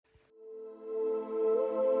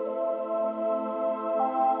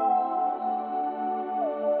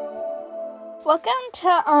Welcome to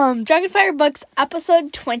Dragonfire Books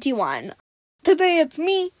episode 21. Today it's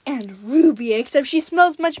me and Ruby, except she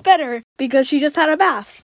smells much better because she just had a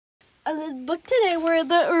bath. The book today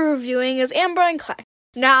we're reviewing is Amber and Clay.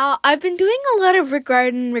 Now, I've been doing a lot of Rick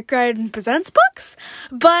Riordan Presents books,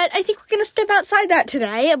 but I think we're going to step outside that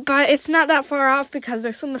today, but it's not that far off because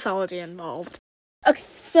there's some mythology involved. Okay,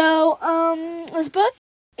 so, this book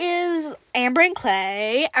is Amber and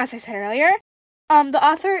Clay, as I said earlier. The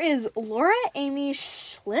author is Laura Amy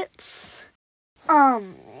Schlitz.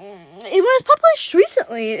 It was published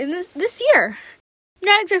recently, in this year.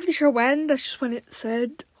 Not exactly sure when, that's just when it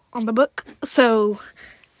said on the book. So,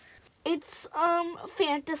 it's,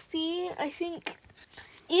 fantasy, I think.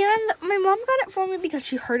 And my mom got it for me because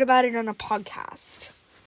she heard about it on a podcast.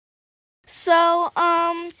 So,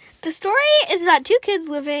 the story is about two kids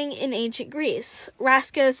living in ancient Greece,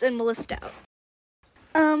 Rhaskos and Mellisto.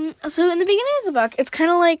 So in the beginning of the book, it's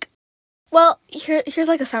kind of like, well, here's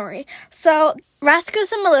like a summary. So,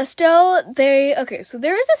 Rhaskos and Mellisto, so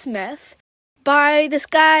there is this myth by this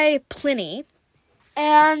guy, Pliny,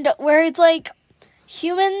 and where it's like,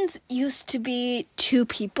 humans used to be two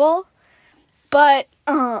people, but,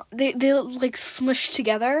 they like smushed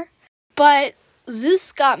together, but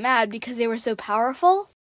Zeus got mad because they were so powerful,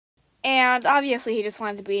 and obviously he just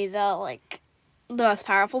wanted to be the most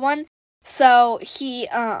powerful one. So he,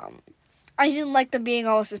 I didn't like them being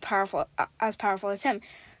almost as powerful as him.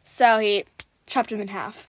 So he chopped them in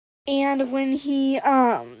half. And when he,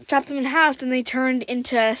 chopped them in half, then they turned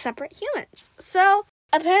into separate humans. So,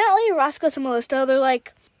 apparently, Rhaskos and Mellisto, they're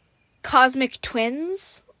like cosmic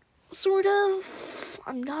twins, sort of.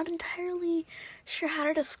 I'm not entirely sure how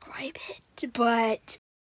to describe it, but,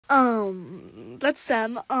 that's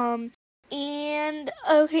them. And,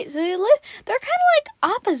 okay, so they're kind of like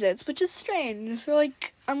opposites, which is strange. They're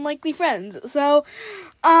like unlikely friends. So,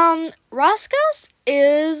 Rhaskos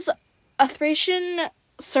is a Thracian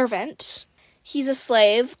servant. He's a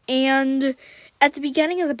slave, and at the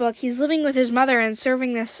beginning of the book, he's living with his mother and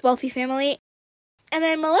serving this wealthy family. And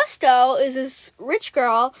then Mellisto is this rich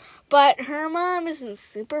girl, but her mom isn't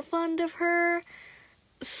super fond of her.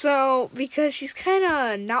 So, because she's kind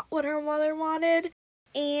of not what her mother wanted.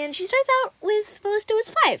 And she starts out with Mellisto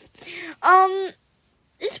as 5.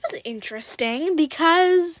 This was interesting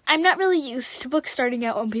because I'm not really used to books starting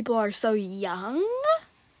out when people are so young.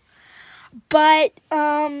 But,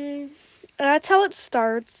 that's how it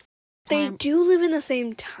starts. They do live in the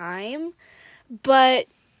same time, but,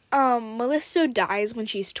 Mellisto dies when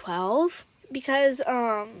she's 12 because,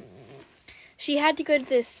 she had to go to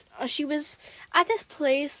this, she was at this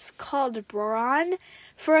place called Boron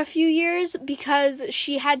for a few years because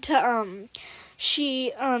she had to,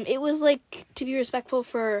 it was like to be respectful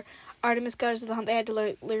for Artemis, goddess of the hunt. They had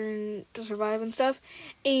to learn to survive and stuff,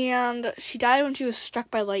 and she died when she was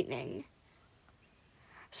struck by lightning.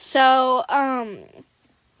 So,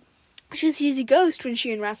 she sees a ghost when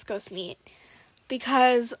she and Rhaskos meet.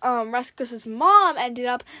 Because, Rhaskos' mom ended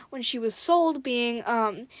up, when she was sold, being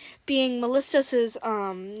Mellistos'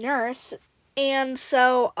 nurse. And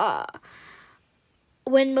so,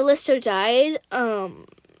 when Mellisto died,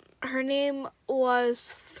 her name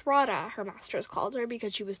was Thrada, her masters called her,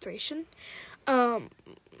 because she was Thracian.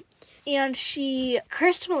 And she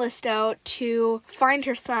cursed Mellisto to find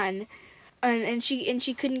her son, and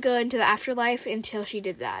she couldn't go into the afterlife until she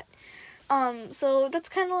did that. So that's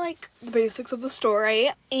kind of like the basics of the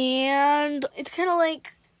story, and it's kind of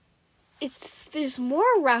like, there's more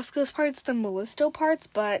Rhaskos parts than Mellisto parts,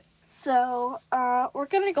 but, so, we're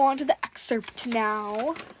gonna go on to the excerpt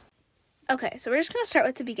now. Okay, so we're just gonna start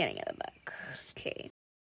with the beginning of the book. Okay.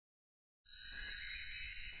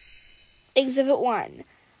 Exhibit 1.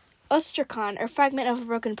 Ostracon, or fragment of a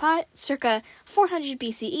broken pot, circa 400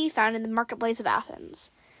 BCE, found in the marketplace of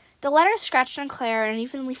Athens. The letters scratched on clay are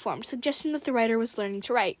unevenly formed, suggesting that the writer was learning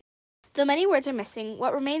to write. Though many words are missing,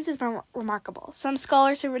 what remains is remarkable. Some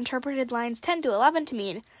scholars have interpreted lines 10 to 11 to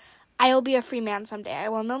mean, I will be a free man someday, I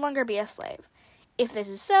will no longer be a slave. If this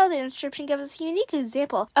is so, the inscription gives us a unique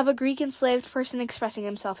example of a Greek enslaved person expressing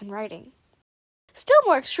himself in writing. Still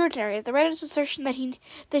more extraordinary is the writer's assertion that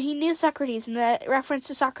he knew Socrates, and the reference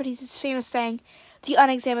to Socrates' famous saying, the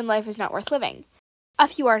unexamined life is not worth living. A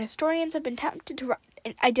few art historians have been tempted to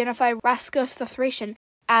identify Rhaskos the Thracian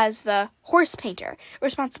as the horse painter,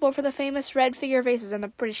 responsible for the famous red figure vases in the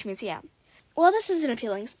British Museum. While this is an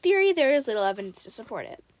appealing theory, there is little evidence to support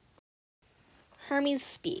it. Hermes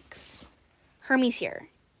speaks. Hermes here,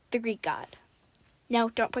 the Greek god. No,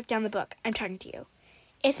 don't put down the book. I'm talking to you.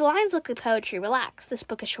 If the lines look like poetry, relax. This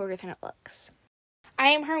book is shorter than it looks. I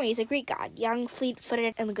am Hermes, a Greek god, young,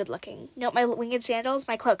 fleet-footed, and good-looking. Note my winged sandals,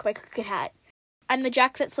 my cloak, my crooked hat. I'm the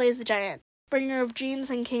Jack that slays the giant, bringer of dreams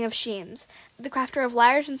and king of schemes, the crafter of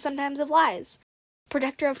liars and sometimes of lies,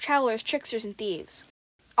 protector of travelers, tricksters, and thieves.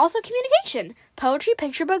 Also communication, poetry,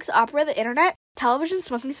 picture books, opera, the internet, television,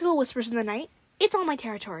 smoking sizzle, whispers in the night. It's all my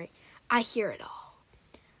territory. I hear it all.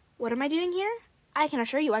 What am I doing here? I can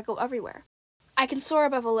assure you I go everywhere. I can soar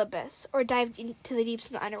above Olympus, or dive into the deeps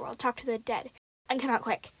of the underworld, talk to the dead, and come out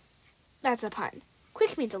quick. That's a pun.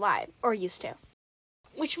 Quick means alive, or used to.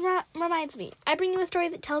 Which reminds me, I bring you a story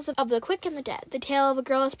that tells of the quick and the dead, the tale of a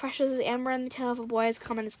girl as precious as amber and the tale of a boy as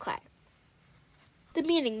common as clay. The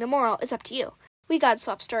meaning, the moral, is up to you. We gods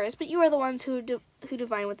swap stories, but you are the ones who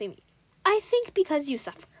divine what they mean. I think because you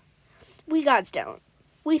suffer. We gods don't.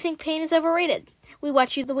 We think pain is overrated. We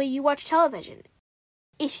watch you the way you watch television.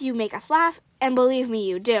 If you make us laugh, and believe me,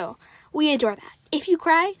 you do, we adore that. If you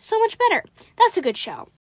cry, so much better. That's a good show.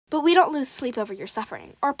 But we don't lose sleep over your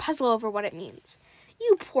suffering, or puzzle over what it means.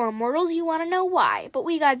 You poor mortals, you want to know why, but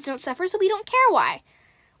we gods don't suffer, so we don't care why.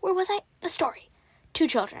 Where was I? The story. 2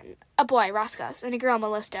 children, a boy, Roscos, and a girl,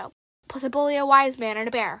 Mellisto, plus a bully, a wise man, and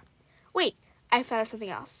a bear. Wait, I thought of something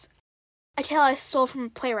else. A tale I stole from a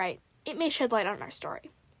playwright. It may shed light on our story.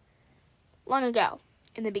 Long ago,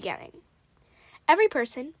 in the beginning, every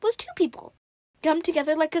person was 2 people, gummed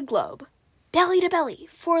together like a globe. Belly to belly,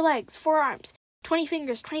 4 legs, 4 arms, 20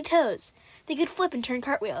 fingers, 20 toes. They could flip and turn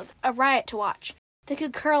cartwheels, a riot to watch. They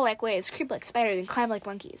could curl like waves, creep like spiders, and climb like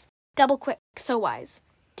monkeys. Double quick, so wise.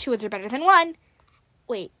 2 words are better than 1.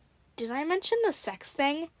 Wait, did I mention the sex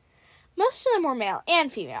thing? Most of them were male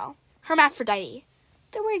and female. Hermaphrodite.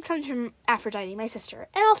 The word comes from Aphrodite, my sister,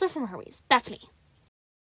 and also from Hermes. That's me.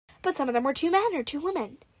 But some of them were 2 men or 2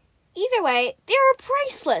 women. Either way, they were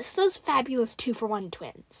priceless, those fabulous 2-for-1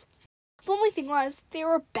 twins. The only thing was, they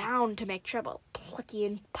were bound to make trouble, plucky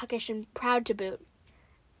and puckish and proud to boot.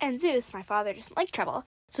 And Zeus, my father, doesn't like trouble,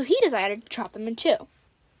 so he decided to chop them in 2.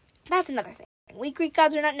 That's another thing. We Greek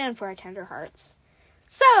gods are not known for our tender hearts.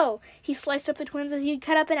 So, he sliced up the twins as he'd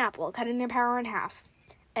cut up an apple, cutting their power in half.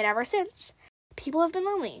 And ever since, people have been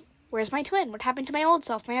lonely. Where's my twin? What happened to my old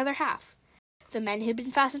self, my other half? The men who'd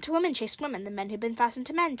been fastened to women chased women. The men who'd been fastened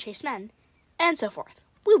to men chased men. And so forth.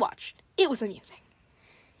 We watched. It was amusing.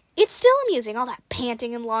 It's still amusing, all that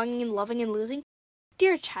panting and longing and loving and losing.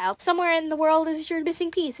 Dear child, somewhere in the world is your missing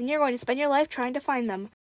piece, and you're going to spend your life trying to find them,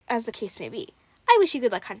 as the case may be. I wish you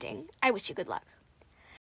good luck hunting. I wish you good luck.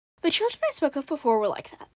 The children I spoke of before were like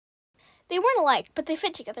that. They weren't alike, but they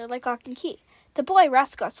fit together like lock and key. The boy,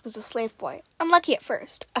 Roscos, was a slave boy, unlucky at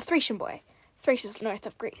first, a Thracian boy. Thrace is north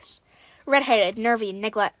of Greece. Red-headed, nervy,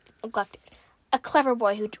 neglected. A clever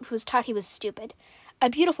boy who was taught he was stupid. A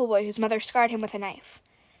beautiful boy whose mother scarred him with a knife.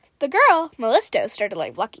 The girl, Mellisto, started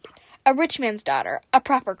life lucky. A rich man's daughter, a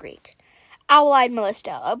proper Greek. Owl-eyed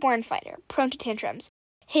Mellisto, a born fighter, prone to tantrums,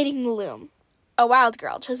 hating the loom. A wild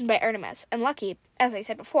girl, chosen by Artemis, and lucky, as I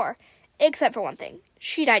said before, except for one thing.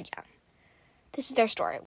 She died young. This is their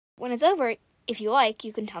story. When it's over, if you like,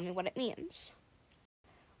 you can tell me what it means.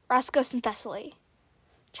 Roscos and Thessaly.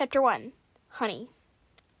 Chapter 1. Honey.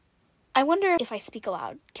 I wonder if I speak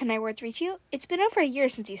aloud. Can my words reach you? It's been over a year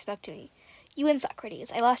since you spoke to me. You and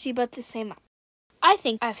Socrates. I lost you both the same month. I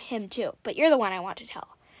think of him too, but you're the one I want to tell.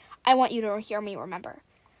 I want you to hear me remember.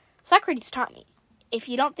 Socrates taught me, if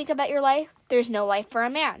you don't think about your life, there's no life for a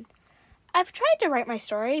man. I've tried to write my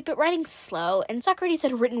story, but writing's slow, and Socrates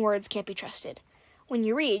said written words can't be trusted. When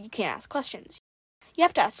you read, you can't ask questions. You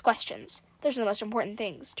have to ask questions. Those are the most important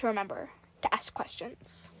things to remember, to ask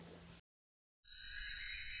questions.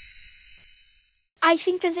 I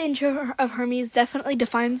think that the intro of Hermes definitely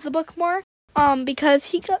defines the book more, because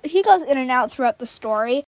he goes in and out throughout the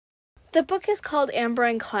story. The book is called Amber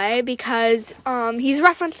and Clay because he's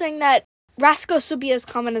referencing that Roscos would be as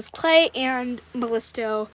common as clay and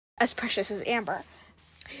Mellisto as precious as amber.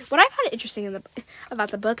 What I found interesting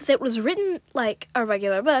about the book is it was written like a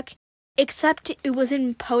regular book, except it was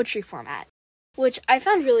in poetry format, which I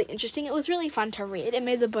found really interesting. It was really fun to read. It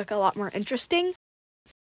made the book a lot more interesting.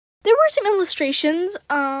 There were some illustrations.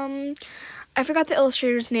 I forgot the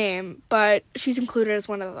illustrator's name, but she's included as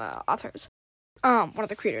one of the authors. One of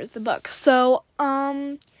the creators of the book. So,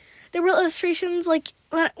 there were illustrations, like,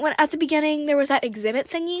 when at the beginning there was that exhibit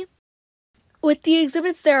thingy. With the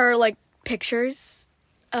exhibits, there are, like, pictures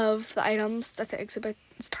of the items that the exhibit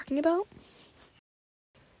is talking about.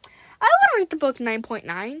 I would rate the book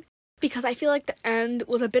 9.9, because I feel like the end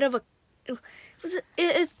was a bit of a...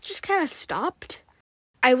 It just kind of stopped.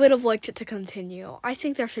 I would have liked it to continue. I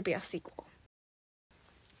think there should be a sequel.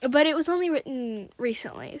 But it was only written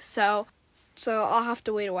recently, so I'll have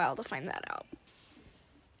to wait a while to find that out.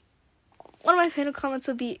 One of my final comments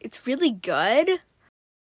would be, it's really good.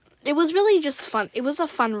 It was really just fun. It was a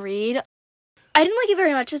fun read. I didn't like it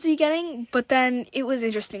very much at the beginning, but then it was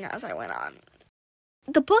interesting as I went on.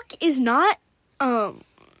 The book is not,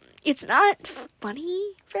 it's not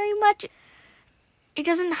funny very much. It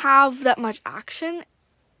doesn't have that much action.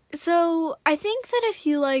 So I think that if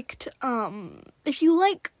you like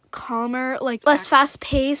calmer, like less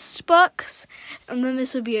fast-paced books, and then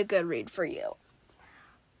this would be a good read for you.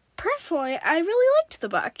 Personally, I really liked the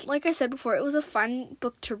book. Like I said before, it was a fun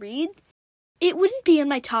book to read. It wouldn't be in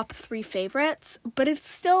my top 3 favorites, but it's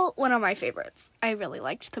still one of my favorites. I really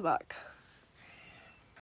liked the book.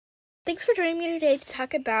 Thanks for joining me today to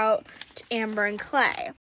talk about Amber and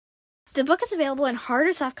Clay. The book is available in hard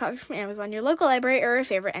or soft copy from Amazon, your local library, or your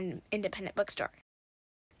favorite independent bookstore.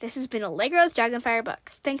 This has been Allegra with Dragonfire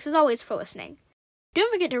Books. Thanks as always for listening.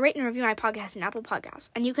 Don't forget to rate and review my podcast in Apple Podcasts,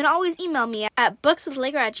 and you can always email me at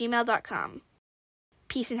bookswithallegra@gmail.com.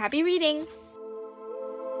 Peace and happy reading!